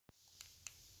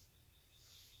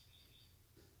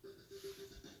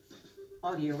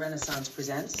Audio Renaissance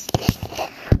presents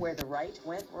Where the Right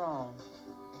Went Wrong.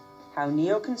 How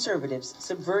Neoconservatives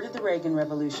Subverted the Reagan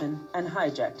Revolution and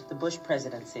Hijacked the Bush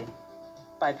Presidency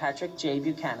by Patrick J.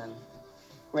 Buchanan.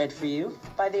 Read for you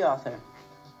by the author.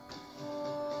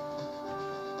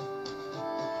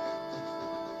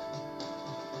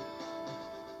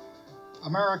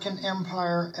 American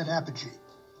Empire at apogee.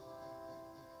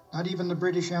 Not even the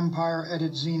British Empire at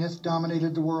its zenith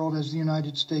dominated the world as the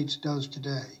United States does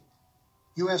today.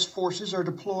 U.S. forces are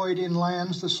deployed in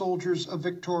lands the soldiers of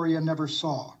Victoria never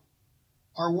saw.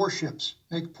 Our warships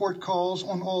make port calls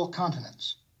on all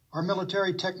continents. Our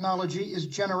military technology is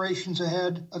generations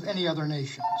ahead of any other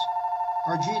nation's.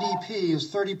 Our GDP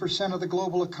is 30% of the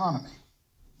global economy.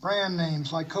 Brand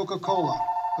names like Coca-Cola,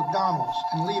 McDonald's,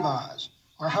 and Levi's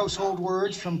are household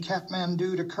words from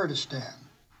Kathmandu to Kurdistan.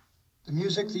 The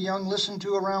music the young listen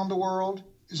to around the world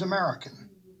is American,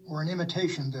 or an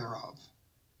imitation thereof.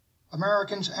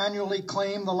 Americans annually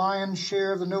claim the lion's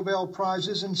share of the Nobel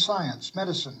Prizes in science,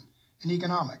 medicine, and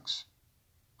economics.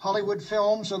 Hollywood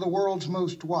films are the world's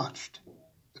most watched.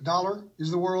 The dollar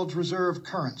is the world's reserve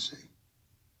currency.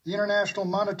 The International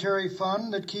Monetary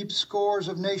Fund that keeps scores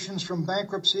of nations from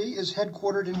bankruptcy is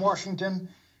headquartered in Washington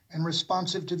and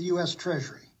responsive to the U.S.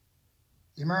 Treasury.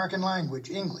 The American language,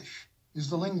 English, is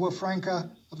the lingua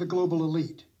franca of the global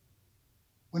elite.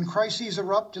 When crises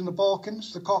erupt in the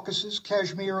Balkans, the Caucasus,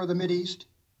 Kashmir, or the Mideast,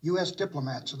 U.S.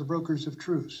 diplomats are the brokers of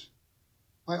truce.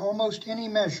 By almost any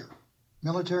measure,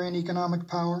 military and economic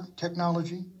power,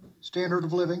 technology, standard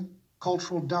of living,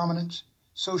 cultural dominance,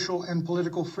 social and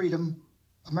political freedom,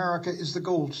 America is the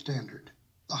gold standard,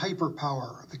 the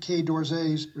hyperpower of the Quai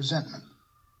d'Orsay's resentment.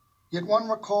 Yet one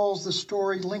recalls the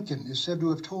story Lincoln is said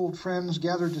to have told friends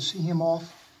gathered to see him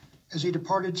off as he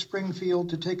departed Springfield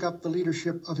to take up the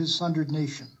leadership of his sundered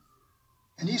nation.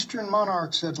 An Eastern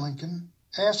monarch, said Lincoln,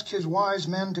 asked his wise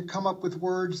men to come up with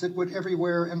words that would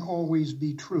everywhere and always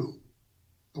be true.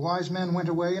 The wise men went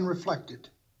away and reflected,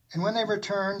 and when they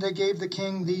returned, they gave the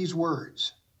king these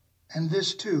words, "And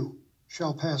this too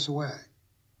shall pass away."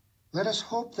 Let us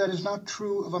hope that is not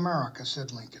true of America,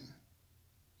 said Lincoln.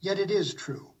 Yet it is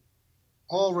true.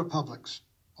 All republics,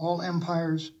 all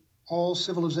empires, all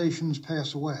civilizations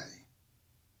pass away.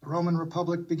 The Roman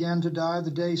Republic began to die the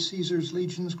day Caesar's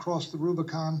legions crossed the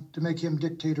Rubicon to make him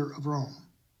dictator of Rome.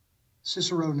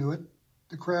 Cicero knew it.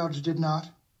 The crowds did not,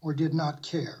 or did not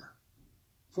care.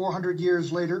 400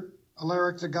 years later,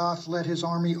 Alaric the Goth led his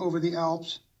army over the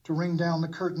Alps to ring down the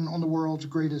curtain on the world's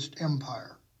greatest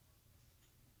empire.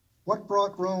 What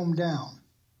brought Rome down?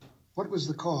 What was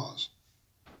the cause?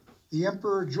 The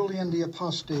Emperor Julian the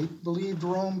Apostate believed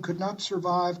Rome could not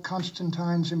survive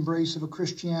Constantine's embrace of a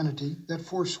Christianity that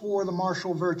forswore the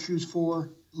martial virtues for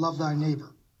love thy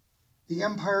neighbor. The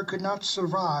empire could not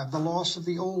survive the loss of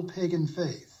the old pagan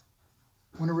faith.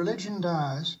 When a religion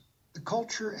dies, the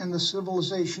culture and the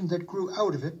civilization that grew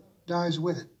out of it dies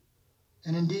with it.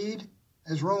 And indeed,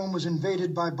 as Rome was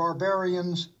invaded by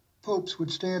barbarians, popes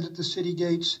would stand at the city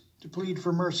gates to plead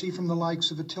for mercy from the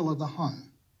likes of Attila the Hun.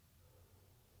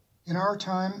 In our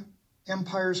time,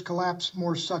 empires collapse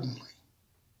more suddenly.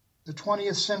 The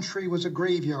 20th century was a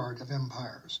graveyard of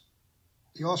empires.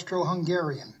 The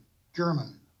Austro-Hungarian,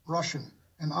 German, Russian,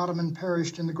 and Ottoman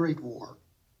perished in the Great War.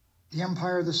 The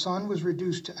Empire of the Sun was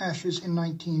reduced to ashes in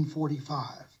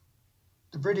 1945.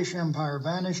 The British Empire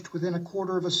vanished within a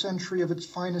quarter of a century of its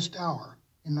finest hour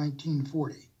in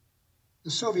 1940.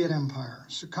 The Soviet Empire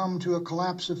succumbed to a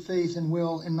collapse of faith and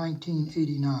will in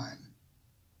 1989.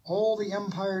 All the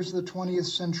empires of the 20th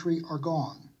century are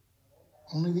gone.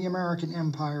 Only the American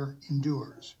empire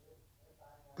endures.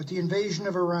 But the invasion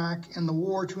of Iraq and the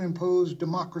war to impose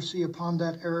democracy upon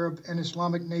that Arab and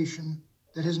Islamic nation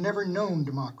that has never known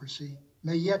democracy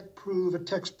may yet prove a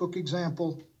textbook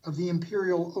example of the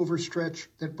imperial overstretch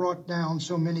that brought down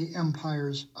so many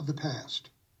empires of the past.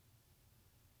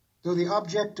 Though the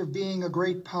object of being a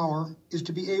great power is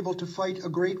to be able to fight a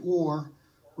great war,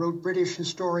 wrote British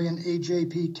historian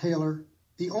A.J.P. Taylor,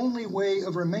 the only way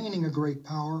of remaining a great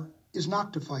power is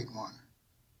not to fight one.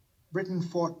 Britain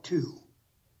fought two.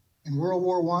 In World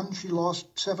War I, she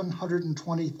lost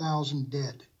 720,000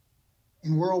 dead.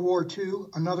 In World War II,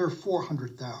 another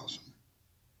 400,000.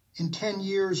 In 10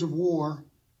 years of war,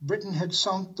 Britain had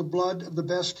sunk the blood of the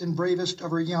best and bravest of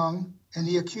her young and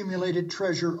the accumulated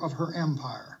treasure of her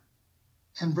empire.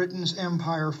 And Britain's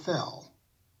empire fell.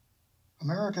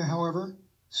 America, however,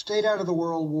 stayed out of the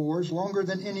world wars longer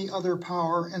than any other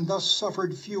power and thus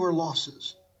suffered fewer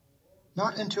losses.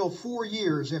 Not until 4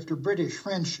 years after British,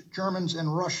 French, Germans,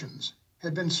 and Russians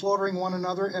had been slaughtering one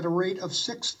another at a rate of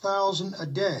 6,000 a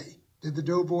day did the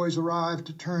doughboys arrive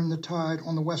to turn the tide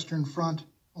on the Western Front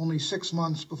only 6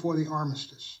 months before the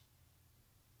armistice.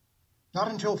 Not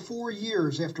until 4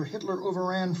 years after Hitler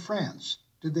overran France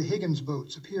did the Higgins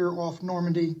boats appear off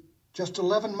Normandy, just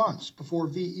 11 months before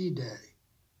VE Day.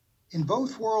 In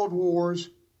both world wars,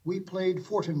 we played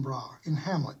Fortinbras in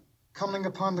Hamlet, coming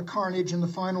upon the carnage in the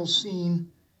final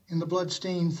scene in the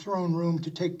blood-stained throne room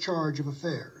to take charge of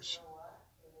affairs.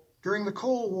 During the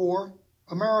Cold War,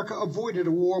 America avoided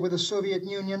a war with the Soviet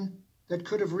Union that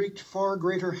could have wreaked far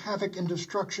greater havoc and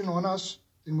destruction on us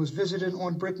than was visited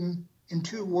on Britain in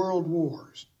 2 world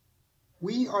wars.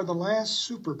 We are the last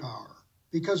superpower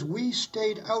because we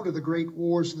stayed out of the great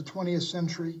wars of the 20th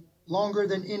century longer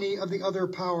than any of the other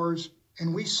powers,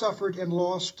 and we suffered and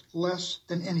lost less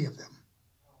than any of them.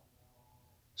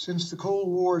 Since the Cold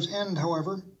War's end,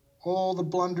 however, all the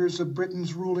blunders of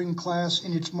Britain's ruling class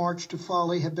in its march to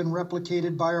folly have been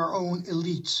replicated by our own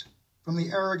elites, from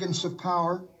the arrogance of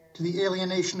power to the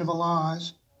alienation of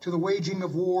allies to the waging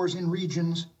of wars in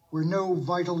regions where no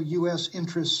vital U.S.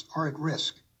 interests are at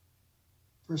risk.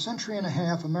 For a century and a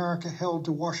half, America held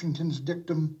to Washington's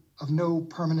dictum of no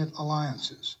permanent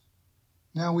alliances.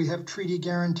 Now we have treaty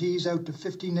guarantees out to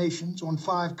 50 nations on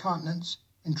 5 continents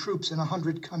and troops in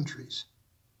 100 countries.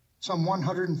 Some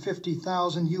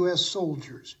 150,000 U.S.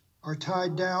 soldiers are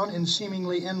tied down in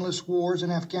seemingly endless wars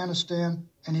in Afghanistan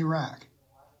and Iraq.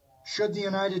 Should the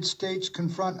United States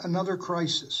confront another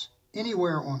crisis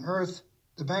anywhere on earth,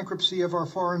 the bankruptcy of our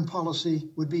foreign policy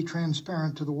would be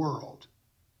transparent to the world.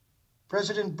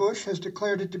 President Bush has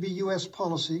declared it to be U.S.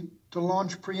 policy to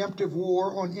launch preemptive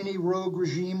war on any rogue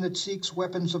regime that seeks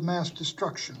weapons of mass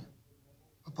destruction,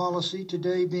 a policy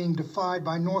today being defied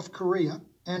by North Korea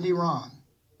and Iran,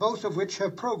 both of which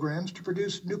have programs to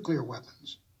produce nuclear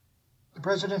weapons. The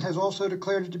president has also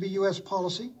declared it to be U.S.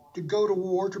 policy to go to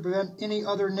war to prevent any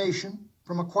other nation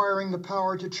from acquiring the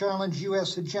power to challenge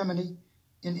U.S. hegemony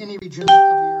in any region of the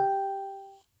earth.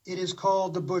 It is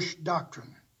called the Bush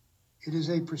Doctrine. It is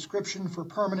a prescription for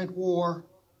permanent war,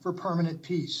 for permanent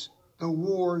peace, though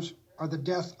wars are the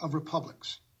death of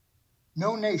republics.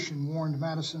 No nation, warned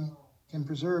Madison, can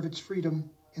preserve its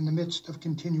freedom in the midst of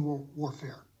continual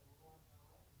warfare.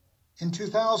 In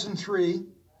 2003,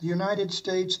 the United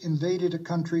States invaded a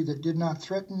country that did not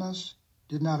threaten us,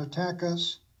 did not attack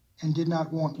us, and did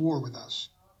not want war with us.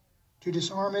 To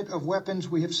disarm it of weapons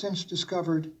we have since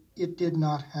discovered it did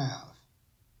not have.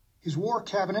 His war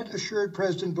cabinet assured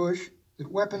President Bush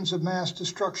that weapons of mass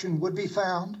destruction would be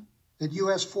found, that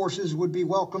U.S. forces would be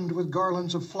welcomed with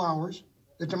garlands of flowers,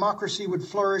 that democracy would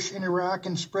flourish in Iraq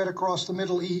and spread across the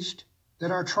Middle East, that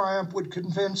our triumph would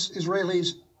convince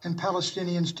Israelis and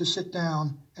Palestinians to sit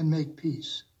down and make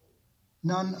peace.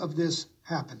 None of this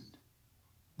happened.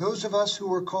 Those of us who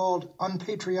were called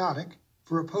unpatriotic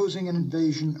for opposing an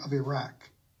invasion of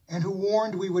Iraq, and who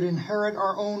warned we would inherit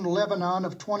our own Lebanon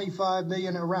of 25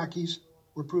 million Iraqis,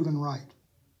 were proven right.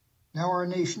 Now our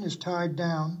nation is tied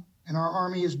down, and our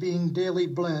army is being daily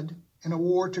bled in a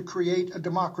war to create a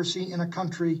democracy in a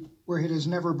country where it has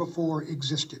never before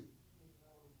existed.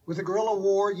 With the guerrilla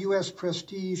war, U.S.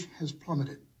 prestige has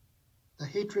plummeted. The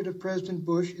hatred of President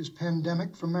Bush is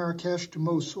pandemic from Marrakesh to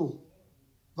Mosul.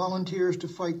 Volunteers to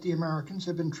fight the Americans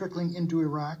have been trickling into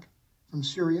Iraq from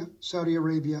Syria, Saudi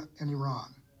Arabia, and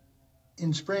Iran.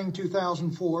 In spring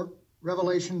 2004,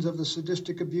 revelations of the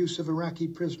sadistic abuse of Iraqi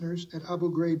prisoners at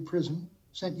Abu Ghraib prison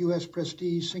sent U.S.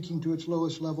 prestige sinking to its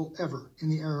lowest level ever in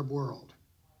the Arab world.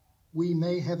 We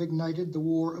may have ignited the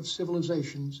war of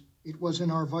civilizations it was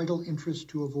in our vital interest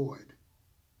to avoid.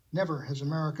 Never has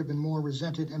America been more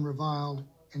resented and reviled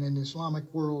in an Islamic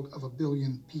world of 1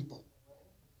 billion people.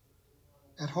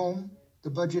 At home, the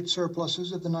budget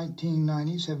surpluses of the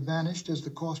 1990s have vanished as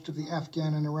the cost of the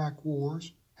Afghan and Iraq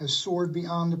wars has soared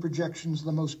beyond the projections of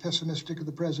the most pessimistic of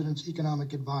the president's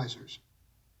economic advisors.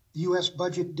 The U.S.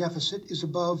 budget deficit is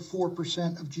above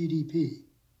 4% of GDP.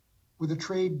 With a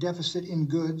trade deficit in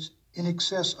goods in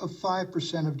excess of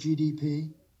 5% of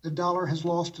GDP, the dollar has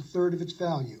lost a third of its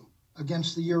value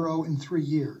against the euro in 3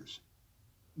 years.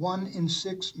 1 in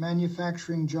 6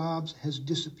 manufacturing jobs has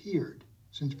disappeared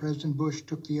since President Bush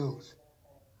took the oath.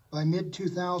 By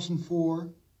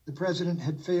mid-2004, the president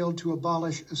had failed to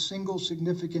abolish a single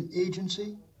significant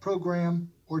agency, program,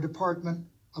 or department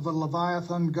of a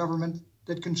Leviathan government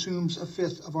that consumes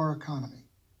 1/5 of our economy,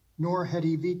 nor had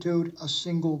he vetoed a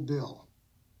single bill.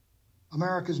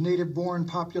 America's native-born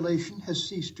population has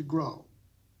ceased to grow.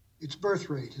 Its birth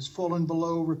rate has fallen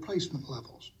below replacement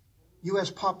levels.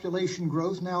 U.S. population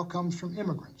growth now comes from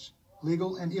immigrants,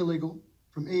 legal and illegal,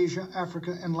 from Asia,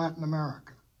 Africa, and Latin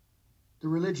America. The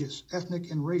religious,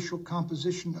 ethnic, and racial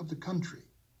composition of the country,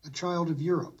 a child of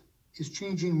Europe, is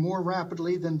changing more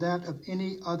rapidly than that of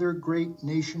any other great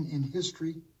nation in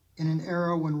history in an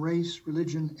era when race,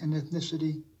 religion, and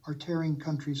ethnicity are tearing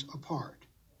countries apart.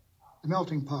 The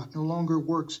melting pot no longer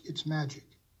works its magic.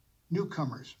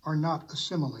 Newcomers are not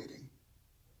assimilating.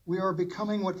 We are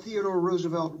becoming what Theodore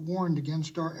Roosevelt warned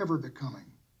against our ever becoming,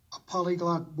 a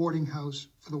polyglot boarding house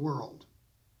for the world.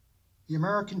 The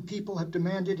American people have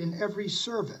demanded in every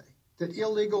survey that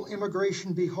illegal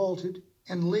immigration be halted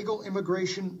and legal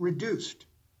immigration reduced.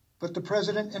 But the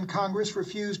President and Congress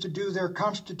refuse to do their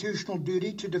constitutional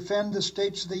duty to defend the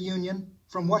states of the Union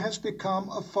from what has become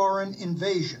a foreign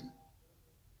invasion.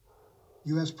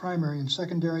 U.S. primary and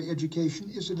secondary education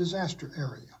is a disaster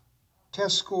area.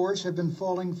 Test scores have been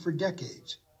falling for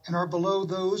decades and are below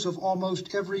those of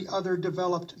almost every other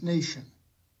developed nation.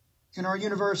 In our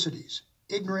universities,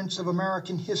 ignorance of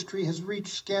American history has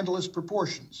reached scandalous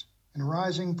proportions, and a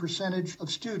rising percentage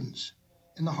of students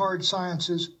in the hard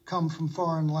sciences come from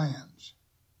foreign lands.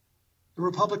 The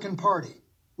Republican Party,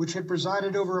 which had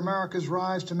presided over America's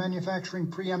rise to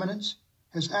manufacturing preeminence,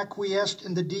 has acquiesced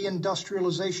in the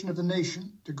deindustrialization of the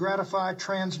nation to gratify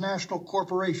transnational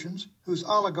corporations whose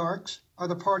oligarchs are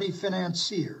the party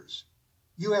financiers.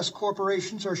 U.S.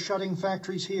 corporations are shutting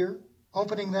factories here,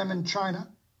 opening them in China,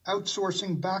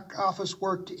 outsourcing back office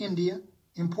work to India,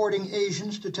 importing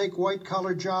Asians to take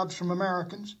white-collar jobs from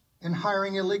Americans, and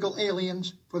hiring illegal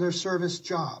aliens for their service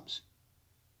jobs.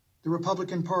 The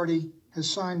Republican Party has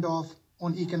signed off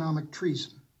on economic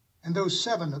treason, and though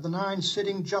 7 of the 9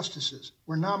 sitting justices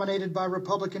were nominated by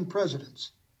Republican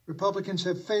presidents, Republicans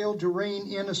have failed to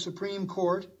rein in a Supreme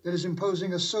Court that is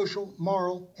imposing a social,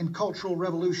 moral, and cultural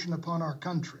revolution upon our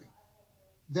country.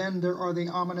 Then there are the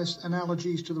ominous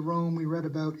analogies to the Rome we read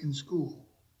about in school.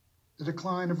 The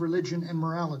decline of religion and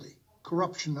morality,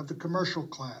 corruption of the commercial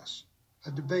class,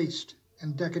 a debased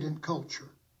and decadent culture.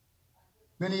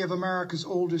 Many of America's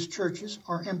oldest churches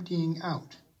are emptying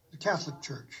out. The Catholic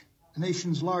Church, the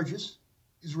nation's largest,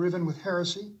 is riven with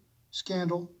heresy,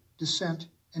 scandal, dissent,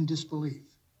 and disbelief.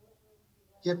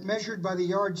 Yet measured by the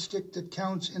yardstick that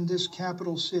counts in this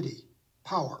capital city,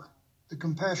 power, the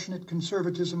compassionate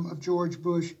conservatism of George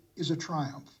Bush is a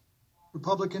triumph.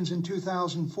 Republicans in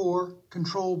 2004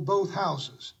 controlled both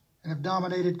houses and have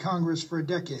dominated Congress for a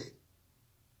decade.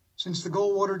 Since the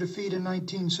Goldwater defeat in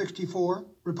 1964,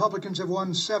 Republicans have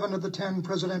won 7 of the 10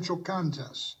 presidential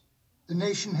contests. The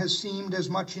nation has seemed as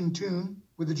much in tune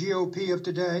with the GOP of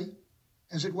today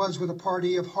as it was with a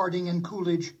party of Harding and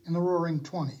Coolidge in the Roaring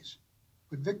 '20s.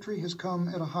 But victory has come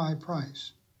at a high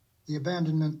price, the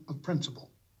abandonment of principle.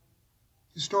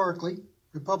 Historically,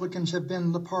 Republicans have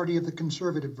been the party of the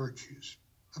conservative virtues,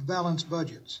 of balanced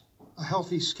budgets, a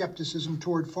healthy skepticism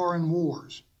toward foreign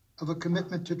wars, of a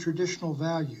commitment to traditional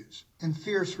values, and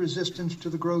fierce resistance to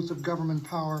the growth of government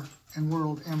power and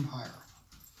world empire.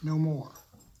 No more.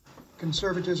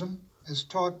 Conservatism, as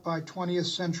taught by 20th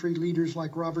century leaders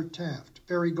like Robert Taft,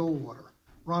 Barry Goldwater,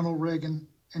 Ronald Reagan,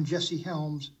 and Jesse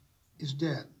Helms, is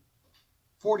dead.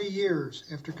 40 years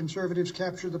after conservatives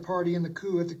captured the party in the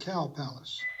coup at the Cow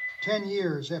Palace, 10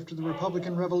 years after the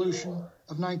Republican Revolution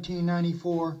of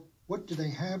 1994, what do they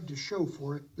have to show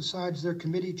for it besides their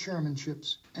committee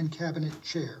chairmanships and cabinet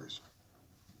chairs?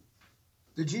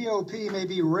 The GOP may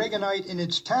be Reaganite in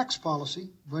its tax policy,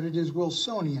 but it is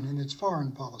Wilsonian in its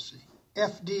foreign policy,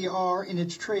 FDR in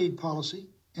its trade policy,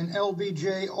 and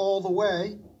LBJ all the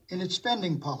way in its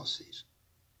spending policies.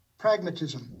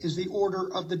 Pragmatism is the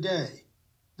order of the day.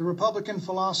 The Republican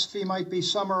philosophy might be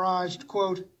summarized,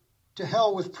 quote, "To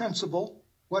hell with principle,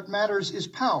 what matters is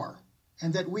power,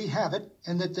 and that we have it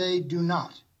and that they do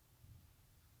not."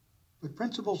 But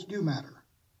principles do matter.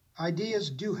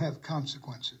 Ideas do have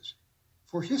consequences.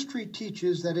 For history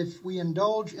teaches that if we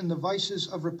indulge in the vices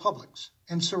of republics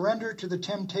and surrender to the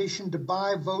temptation to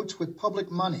buy votes with public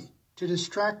money, to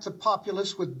distract the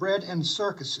populace with bread and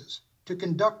circuses, to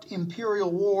conduct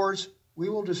imperial wars, we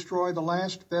will destroy the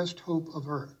last best hope of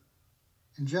earth.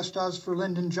 And just as for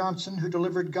Lyndon Johnson, who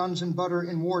delivered guns and butter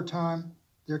in wartime,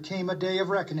 there came a day of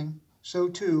reckoning, so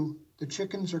too the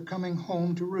chickens are coming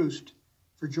home to roost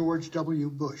for George W.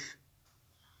 Bush.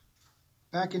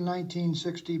 Back in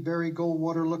 1960, Barry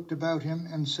Goldwater looked about him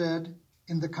and said,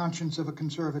 in the conscience of a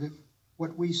conservative,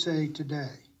 what we say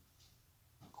today.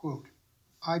 Quote,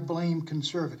 "I blame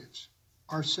conservatives,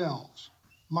 ourselves,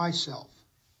 myself.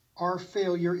 Our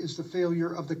failure is the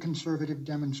failure of the conservative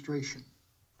demonstration.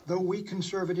 Though we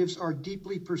conservatives are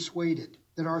deeply persuaded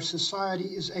that our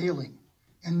society is ailing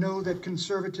and know that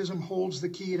conservatism holds the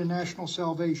key to national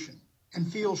salvation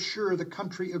and feel sure the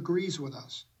country agrees with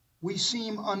us, we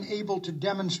seem unable to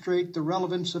demonstrate the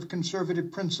relevance of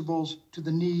conservative principles to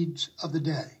the needs of the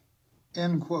day."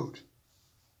 End quote.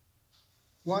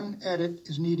 One edit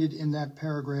is needed in that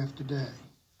paragraph today.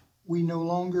 We no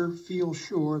longer feel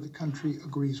sure the country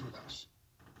agrees with us.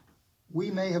 We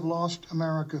may have lost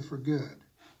America for good.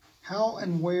 How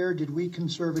and where did we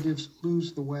conservatives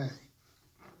lose the way?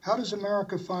 How does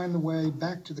America find the way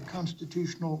back to the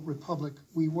constitutional republic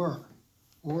we were?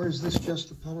 Or is this just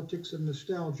the politics of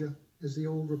nostalgia as the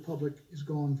old republic is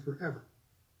gone forever?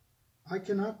 I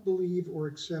cannot believe or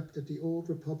accept that the old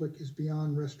republic is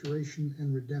beyond restoration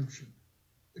and redemption.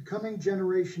 The coming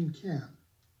generation can,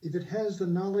 if it has the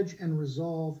knowledge and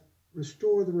resolve,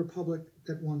 restore the republic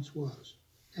that once was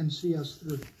and see us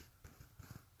through.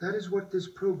 That is what this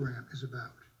program is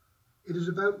about. It is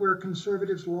about where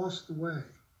conservatives lost the way,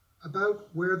 about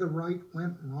where the right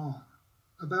went wrong,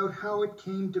 about how it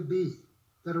came to be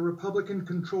that a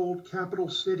Republican-controlled capital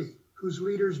city whose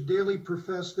leaders daily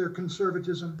profess their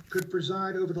conservatism could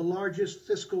preside over the largest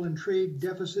fiscal and trade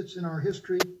deficits in our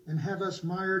history and have us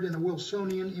mired in a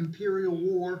Wilsonian imperial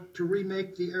war to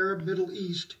remake the Arab Middle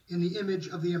East in the image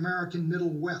of the American Middle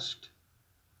West.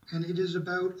 And it is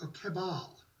about a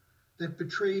cabal that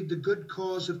betrayed the good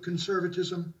cause of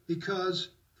conservatism because,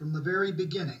 from the very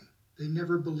beginning, they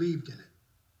never believed in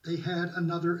it. They had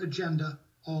another agenda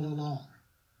all along.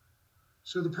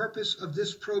 So the purpose of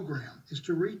this program is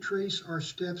to retrace our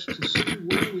steps to see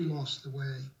where we lost the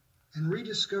way and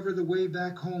rediscover the way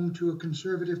back home to a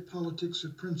conservative politics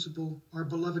of principle our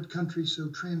beloved country so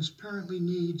transparently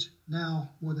needs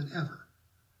now more than ever.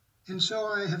 And so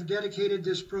I have dedicated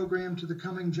this program to the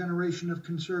coming generation of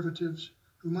conservatives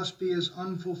who must be as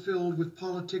unfulfilled with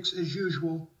politics as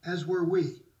usual as were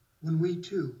we when we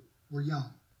too were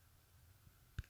young.